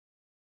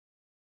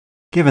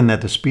Given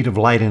that the speed of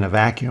light in a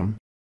vacuum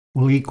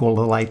will equal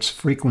the light's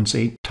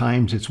frequency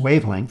times its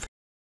wavelength,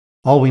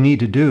 all we need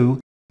to do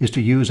is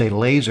to use a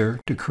laser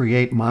to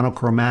create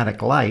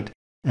monochromatic light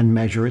and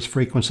measure its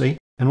frequency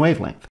and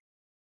wavelength.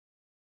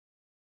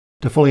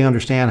 To fully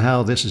understand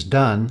how this is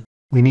done,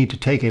 we need to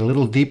take a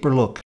little deeper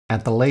look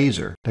at the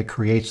laser that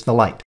creates the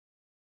light.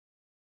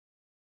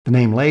 The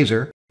name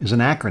laser is an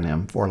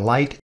acronym for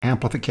light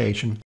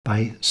amplification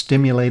by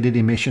stimulated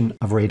emission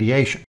of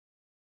radiation.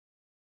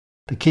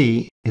 The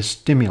key is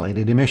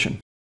stimulated emission.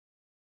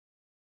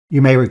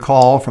 You may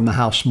recall from the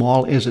 "how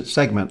small is it"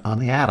 segment on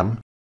the atom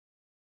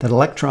that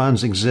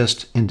electrons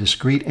exist in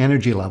discrete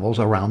energy levels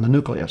around the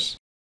nucleus.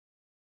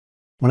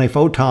 When a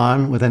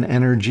photon with an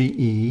energy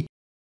E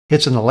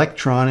hits an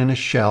electron in a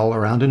shell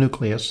around a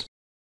nucleus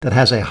that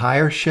has a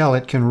higher shell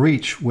it can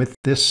reach with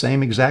this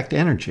same exact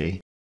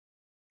energy,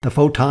 the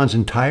photon's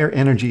entire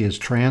energy is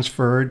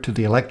transferred to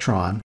the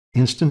electron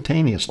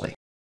instantaneously.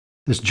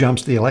 This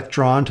jumps the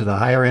electron to the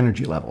higher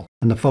energy level,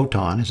 and the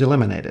photon is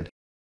eliminated.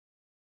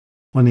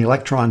 When the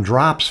electron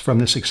drops from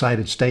this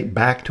excited state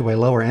back to a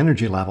lower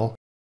energy level,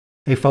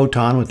 a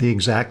photon with the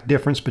exact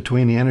difference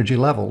between the energy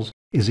levels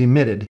is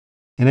emitted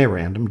in a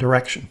random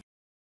direction.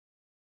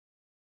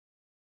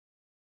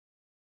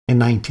 In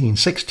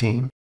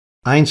 1916,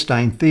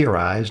 Einstein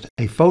theorized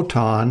a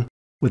photon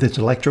with its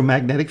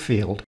electromagnetic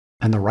field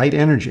and the right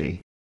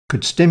energy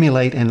could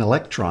stimulate an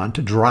electron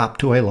to drop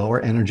to a lower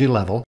energy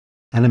level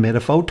and emit a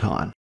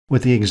photon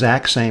with the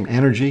exact same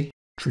energy,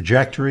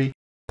 trajectory,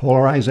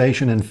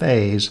 polarization, and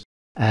phase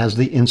as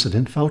the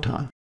incident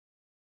photon.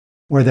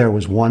 Where there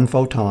was one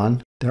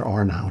photon, there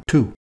are now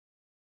two.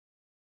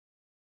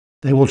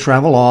 They will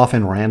travel off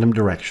in random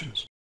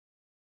directions.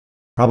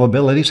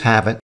 Probabilities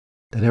have it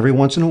that every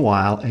once in a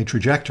while a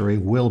trajectory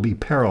will be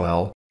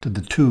parallel to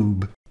the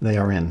tube they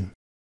are in.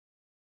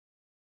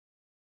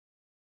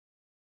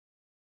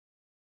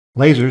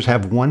 Lasers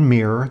have one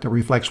mirror that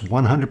reflects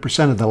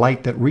 100% of the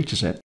light that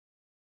reaches it,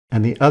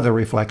 and the other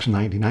reflects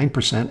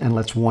 99% and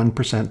lets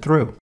 1%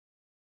 through.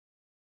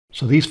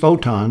 So these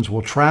photons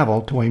will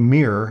travel to a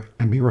mirror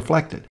and be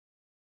reflected.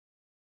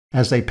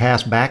 As they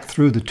pass back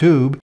through the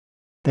tube,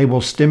 they will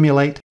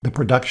stimulate the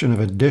production of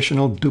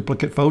additional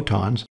duplicate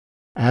photons,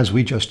 as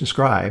we just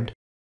described,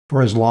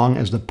 for as long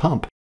as the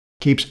pump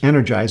keeps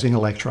energizing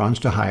electrons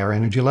to higher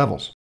energy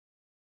levels.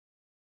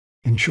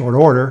 In short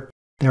order,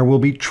 there will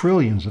be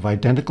trillions of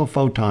identical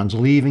photons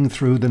leaving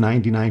through the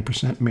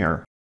 99%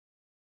 mirror.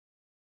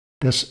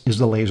 This is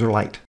the laser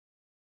light.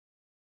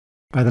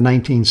 By the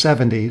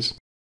 1970s,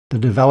 the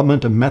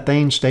development of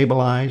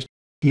methane-stabilized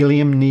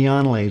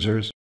helium-neon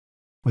lasers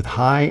with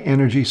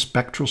high-energy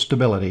spectral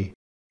stability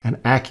and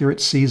accurate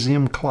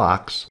cesium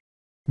clocks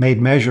made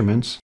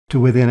measurements to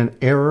within an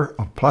error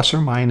of plus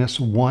or minus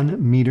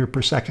 1 meter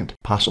per second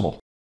possible.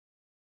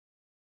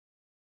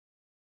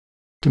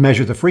 To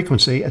measure the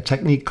frequency, a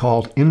technique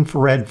called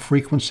infrared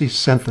frequency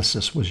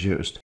synthesis was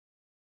used.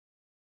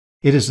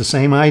 It is the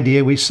same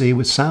idea we see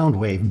with sound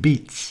wave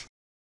beats.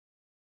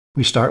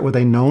 We start with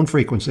a known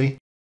frequency,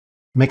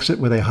 mix it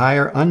with a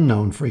higher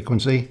unknown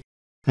frequency,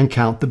 and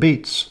count the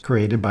beats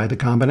created by the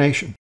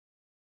combination.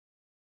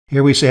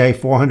 Here we see a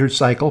 400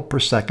 cycle per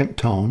second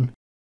tone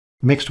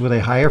mixed with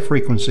a higher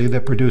frequency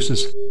that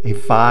produces a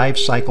 5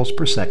 cycles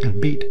per second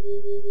beat.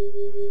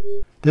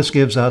 This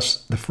gives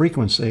us the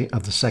frequency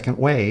of the second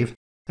wave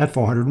at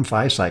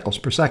 405 cycles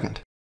per second.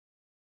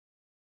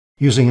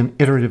 Using an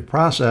iterative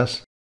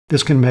process,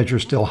 this can measure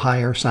still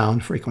higher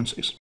sound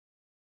frequencies.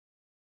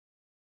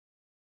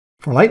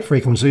 For light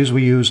frequencies,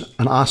 we use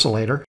an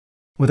oscillator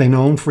with a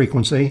known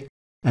frequency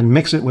and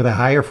mix it with a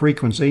higher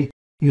frequency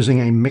using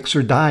a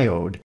mixer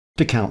diode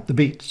to count the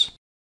beats.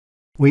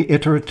 We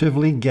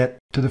iteratively get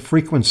to the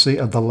frequency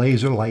of the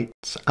laser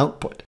light's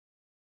output.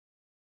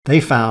 They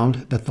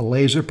found that the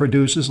laser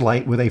produces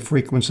light with a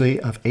frequency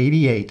of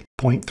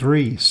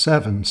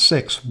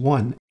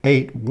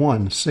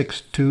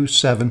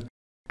 88.376181627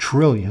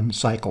 trillion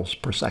cycles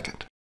per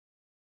second.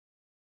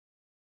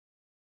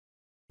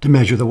 To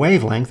measure the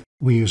wavelength,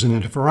 we use an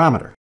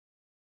interferometer.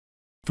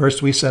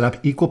 First, we set up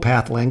equal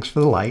path lengths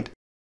for the light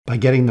by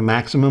getting the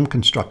maximum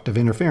constructive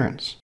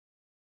interference.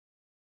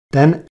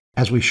 Then,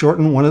 as we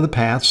shorten one of the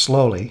paths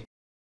slowly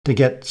to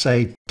get,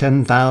 say,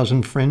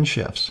 10,000 fringe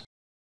shifts,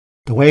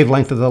 the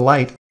wavelength of the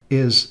light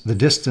is the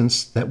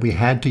distance that we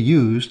had to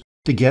use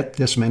to get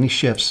this many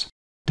shifts,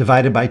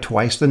 divided by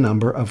twice the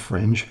number of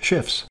fringe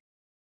shifts.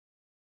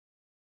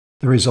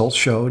 The results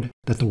showed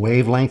that the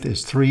wavelength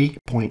is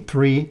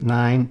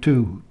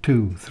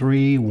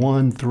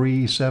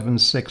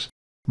 3.392231376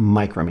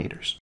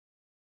 micrometers.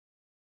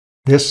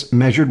 This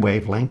measured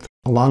wavelength,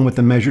 along with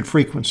the measured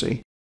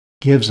frequency,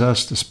 gives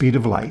us the speed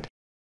of light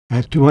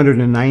at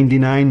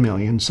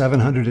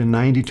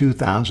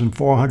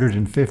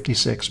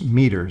 299,792,456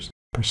 meters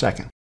per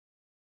second.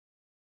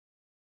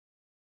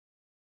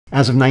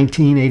 As of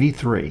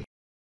 1983,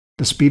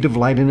 the speed of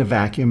light in a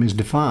vacuum is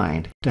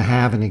defined to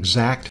have an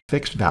exact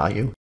fixed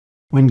value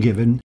when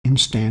given in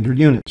standard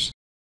units.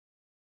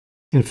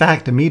 In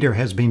fact, a meter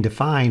has been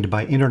defined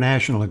by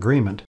international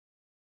agreement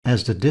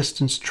as the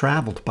distance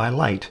traveled by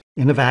light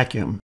in a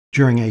vacuum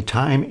during a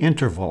time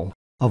interval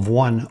of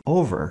 1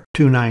 over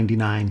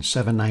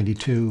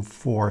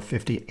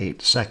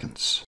 299,792,458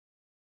 seconds.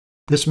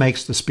 This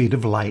makes the speed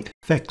of light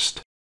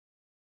fixed.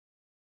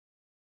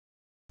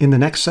 In the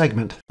next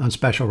segment on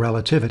special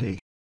relativity,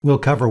 we'll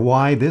cover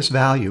why this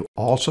value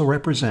also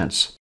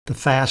represents the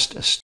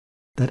fastest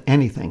that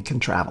anything can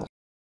travel.